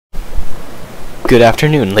Good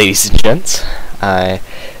afternoon, ladies and gents.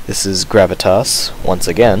 This is Gravitas, once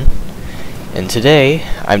again, and today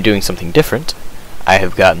I'm doing something different. I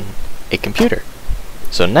have gotten a computer.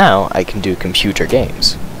 So now I can do computer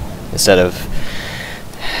games, instead of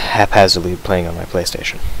haphazardly playing on my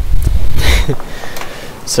PlayStation.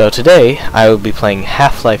 So today I will be playing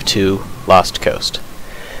Half-Life 2 Lost Coast,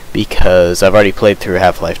 because I've already played through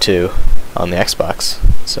Half-Life 2 on the Xbox,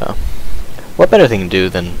 so what better thing to do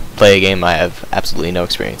than play a game I have absolutely no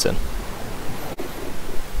experience in?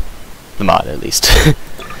 The mod, at least.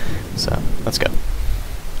 So, let's go.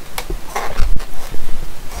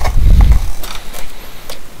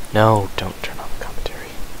 No, don't turn on the commentary.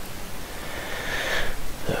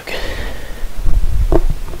 Look.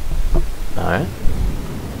 Alright.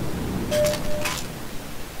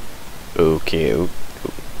 Okay,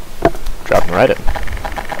 dropping right in.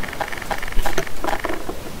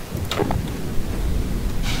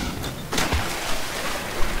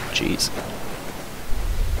 Jeez.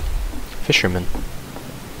 Fisherman.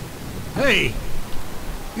 Hey!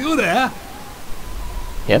 You there?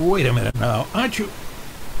 Yep. Wait a minute now, aren't you?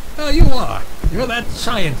 You are. You're that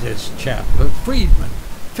scientist chap, Friedman.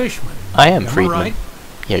 Fishman. I am Am I Friedman. right?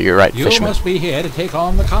 Yeah, you're right, You Fishman. must be here to take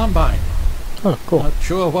on the Combine. Oh, cool. Not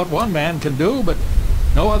sure what one man can do, but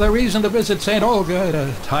no other reason to visit St. Olga at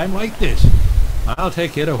a time like this. I'll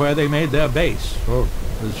take you to where they made their base, or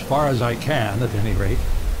as far as I can, at any rate.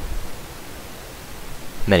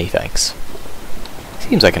 Many thanks.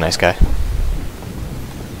 Seems like a nice guy.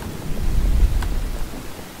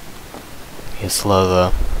 He's slow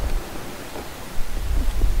though.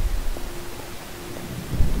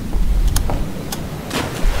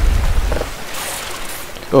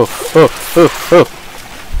 Oh.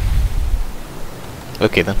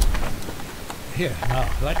 Okay then. Here, now,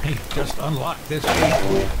 let me just unlock this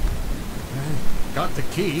gate. Got the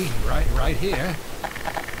key right here.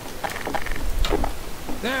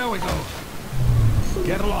 There we go.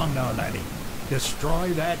 Get along now, laddie. Destroy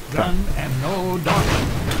that gun and no dawdling.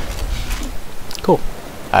 Cool.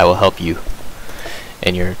 I will help you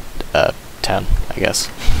in your town, I guess.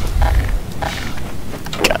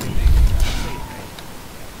 Got it.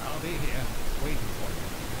 I'll be here waiting for you.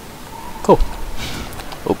 Cool.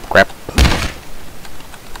 Oh, crap.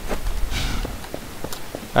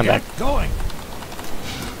 I'm back. Get going.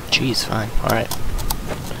 Jeez, fine. Alright.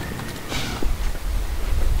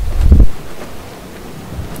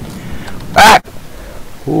 Ah!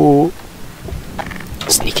 Ooh.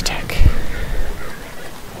 Sneak attack.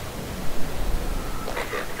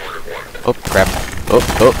 Oh, crap. Oh.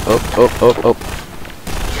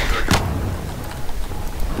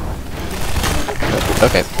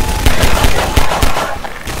 Okay.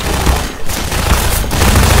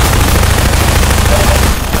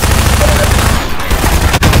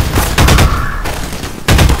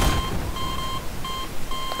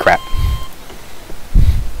 Crap.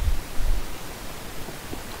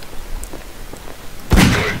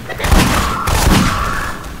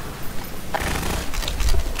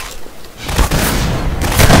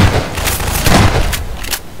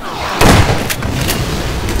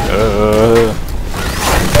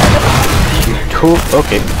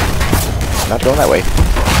 Okay. Not going that way.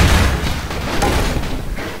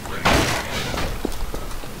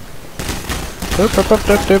 Doop.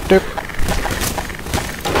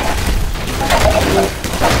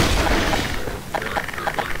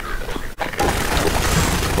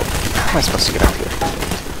 How am I supposed to get up here?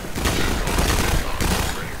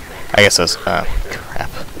 I guess those. Crap.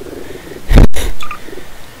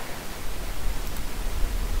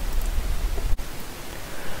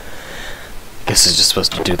 Guess it's just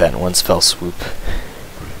supposed to do that in one fell swoop.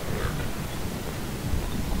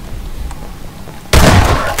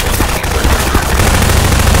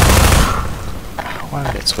 Why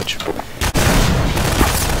did it switch? Go.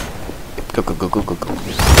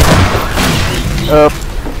 Up.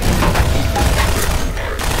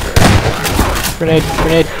 Grenade.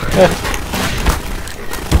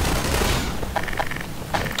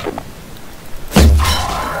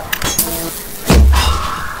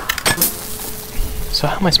 So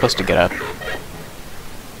how am I supposed to get up?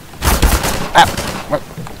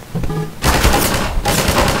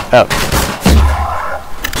 Oh.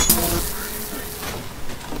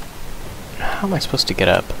 How am I supposed to get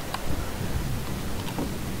up?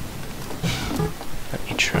 Let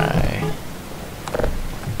me try.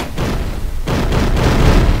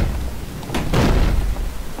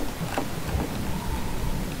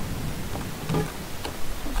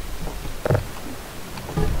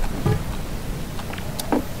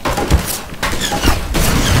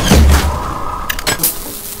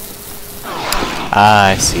 Ah,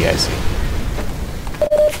 I see.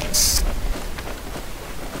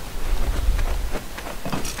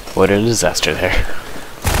 What a disaster there.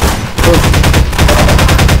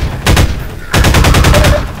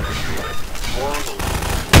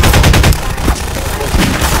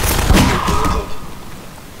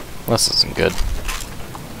 This isn't good.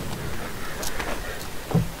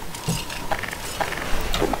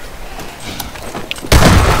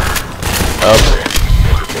 Oh.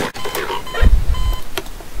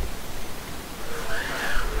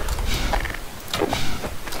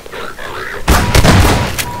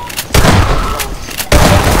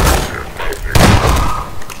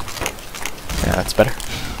 Yeah, that's better.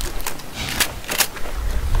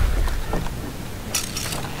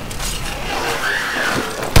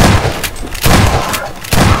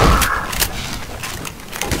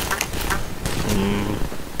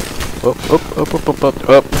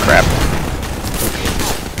 Oh, crap.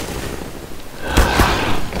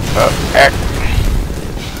 Oh, heck.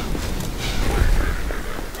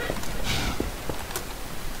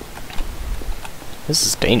 This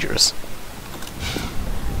is dangerous.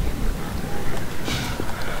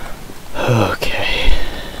 Okay.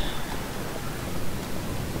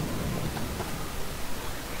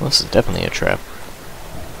 Well, this is definitely a trap.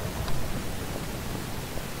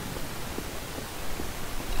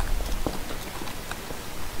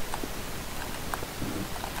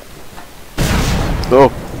 Oh.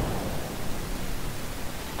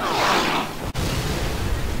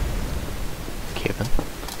 Okay then.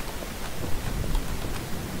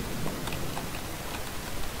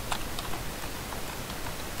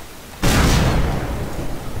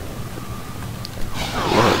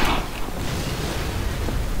 Lord.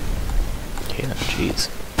 Okay then, jeez.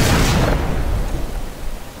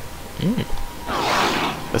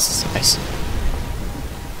 This is nice.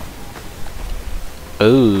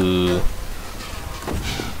 Oh.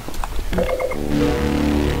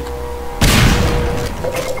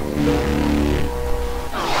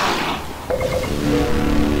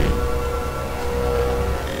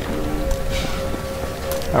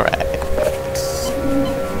 Alright.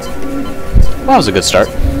 Well, that was a good start.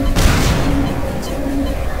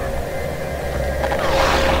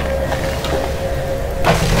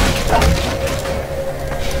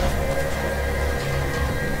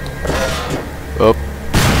 Oh.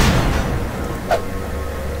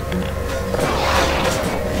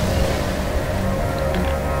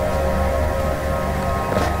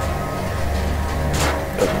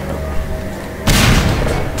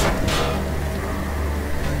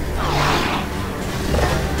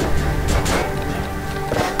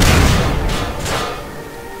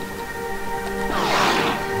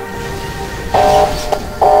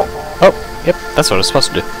 Oh, yep, that's what I was supposed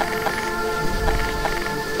to do.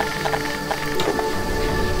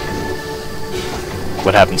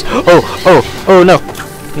 What happens? Oh, no.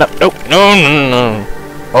 No.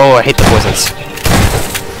 Oh, I hate the poisons.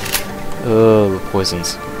 Oh, the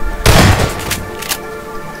poisons.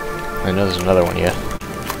 I know there's another one, yeah.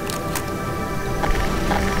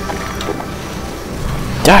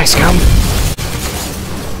 Die, scum!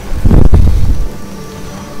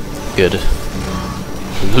 Good.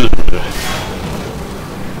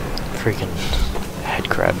 Freaking head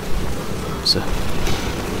crab. So,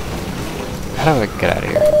 how do I get out of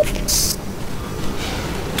here?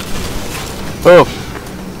 Oh!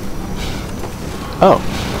 Oh.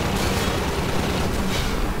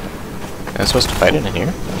 Am I supposed to fight it in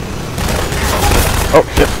here? Oh,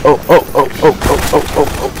 yep. Oh.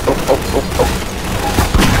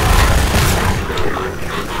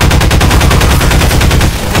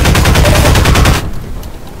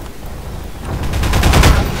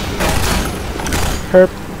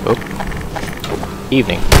 Herp. Oh.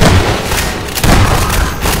 Evening.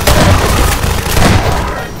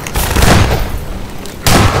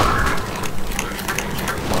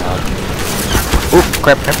 Oop,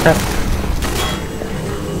 crap.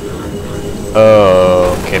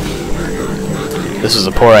 Oh, okay. This is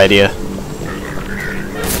a poor idea.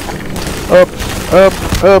 Up.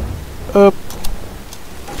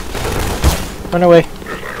 Run away.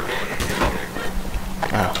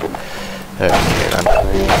 Oh. Okay, then.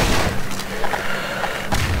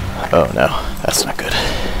 Oh no, that's not good.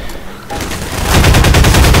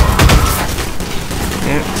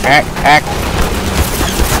 Ack.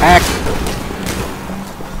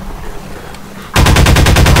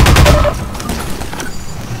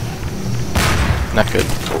 Not good.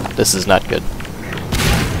 This is not good.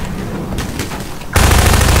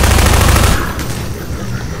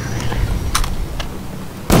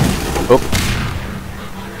 Oh.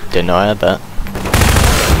 Didn't know I had that.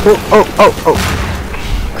 Oh.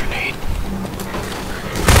 Grenade.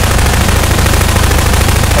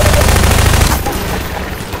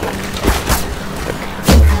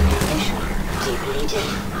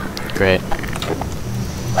 great.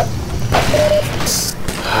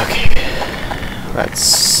 Okay,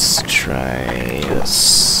 let's try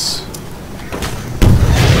this.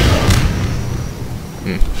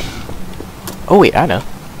 Oh wait, I know.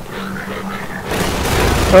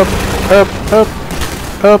 Up, up, up,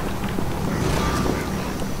 up.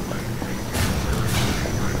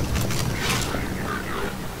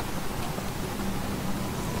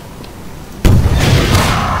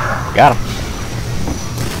 Got him.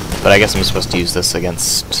 But I guess I'm supposed to use this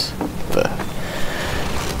against the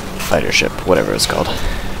fighter ship, whatever it's called.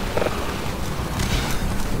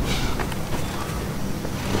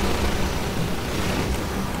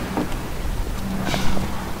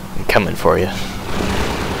 I'm coming for you.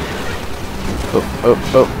 Oh, oh,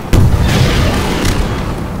 oh.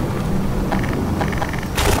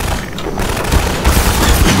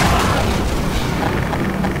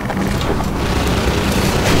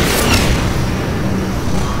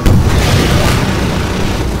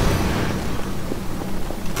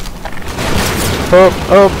 Oh,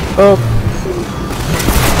 oh, oh.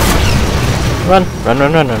 Run, run,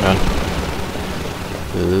 run, run, run, run.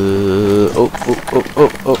 Oh, oh, oh,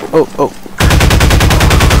 oh, oh, oh, oh.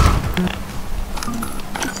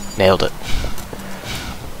 Nailed it.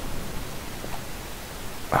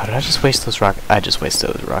 Oh, did I just waste those rockets? I just wasted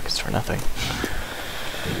those rockets for nothing.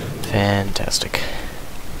 Fantastic.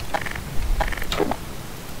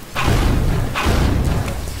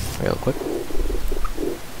 Real quick.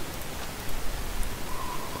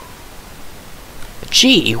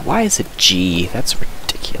 G? Why is it G? That's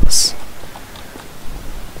ridiculous.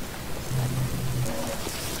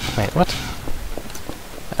 Wait, what?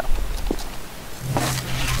 Oh.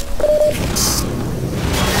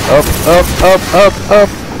 Up, up, up, up, up!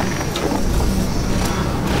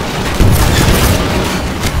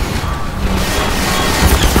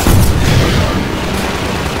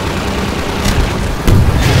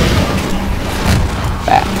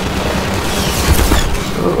 Back.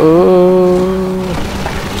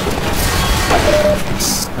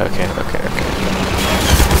 Okay, okay, okay.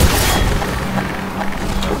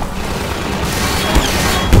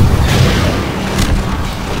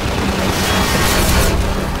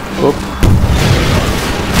 Oop.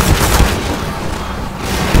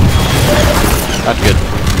 Not good.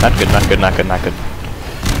 Not good, not good, not good, not good.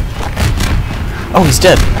 Oh, he's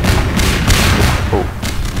dead! Oh.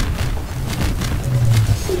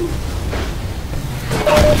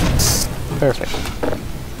 Perfect.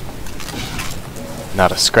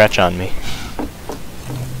 Not a scratch on me.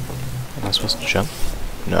 Am I supposed to jump?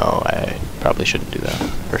 No, I probably shouldn't do that.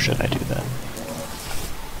 Or should I do that?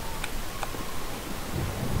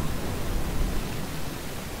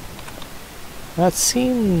 That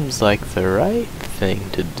seems like the right thing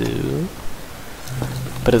to do.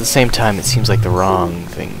 But at the same time, it seems like the wrong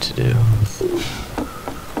thing to do.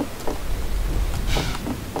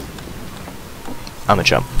 I'm gonna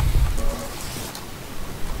jump.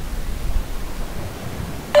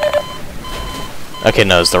 Okay,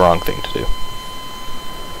 no, it's the wrong thing to do.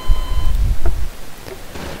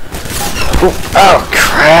 Ooh. Oh,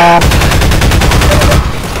 crap!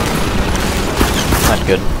 Not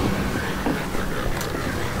good.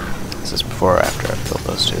 Is this before or after I've killed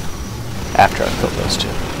those two? After I've killed those two.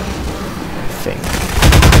 I think.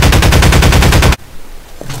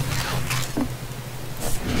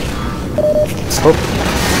 Oh!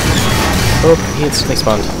 Oh, he instantly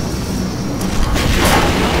spawned.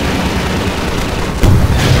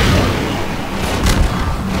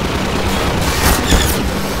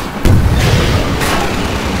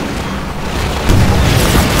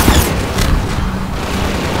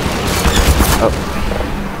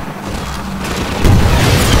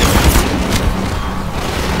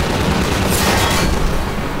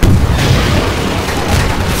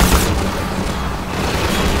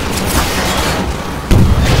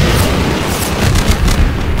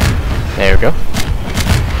 There we go.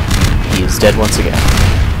 He is dead once again.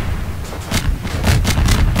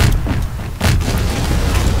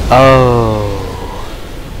 Oh.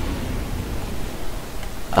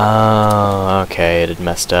 Oh, okay, it had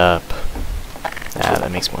messed up. Ah,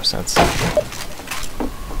 that makes more sense.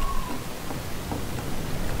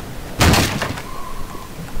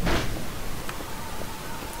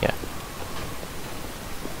 Yeah.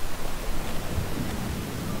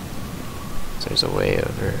 So there's a way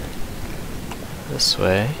over this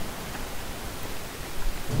way.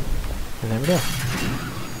 And there we go.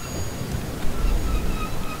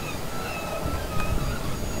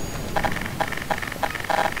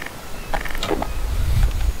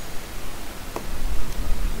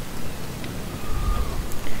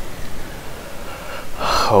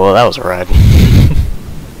 Oh, well, that was a ride.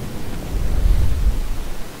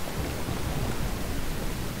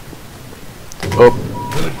 Oh,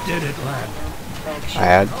 You did it, lad. I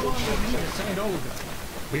had. Come on with me to St. Olga.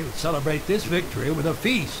 We'll celebrate this victory with a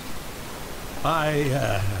feast.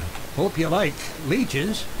 I hope you like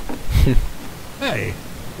leeches. Hey,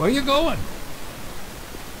 where you going?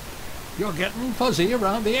 You're getting fuzzy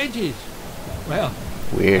around the edges. Well,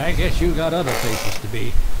 Weird. I guess you got other places to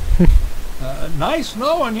be. Nice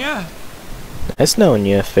knowing ya. Nice knowing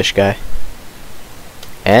you, fish guy.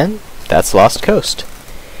 And that's Lost Coast.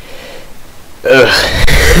 Ugh.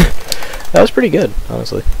 That was pretty good,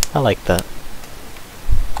 honestly. I like that.